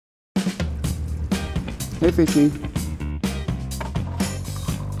Hey Fishy.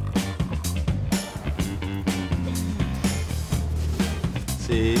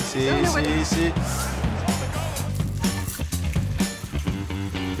 Zie.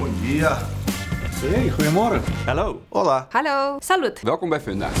 Bom dia. Hey, goedemorgen. Hallo. Hola. Hallo, salut. Welkom bij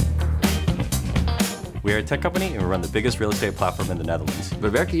Funda. We are a tech company and we run the biggest real estate platform in the Netherlands. We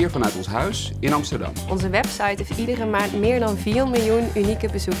werken hier vanuit ons huis in Amsterdam. Onze website heeft iedere maand meer dan 4 miljoen unieke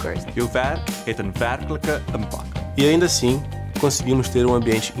bezoekers. Uw werk heeft een werkelijke impact. E ainda assim, conseguimos ter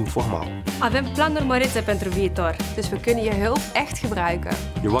ambiente informal. Avem planuri mărețe pentru viitor, dus we kunnen je hulp echt gebruiken.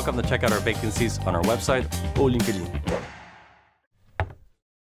 You're welcome to check out our vacancies on our website. Ou LinkedIn.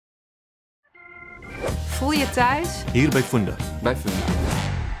 Voel je thuis? Hier bij Funda. Bij Funda.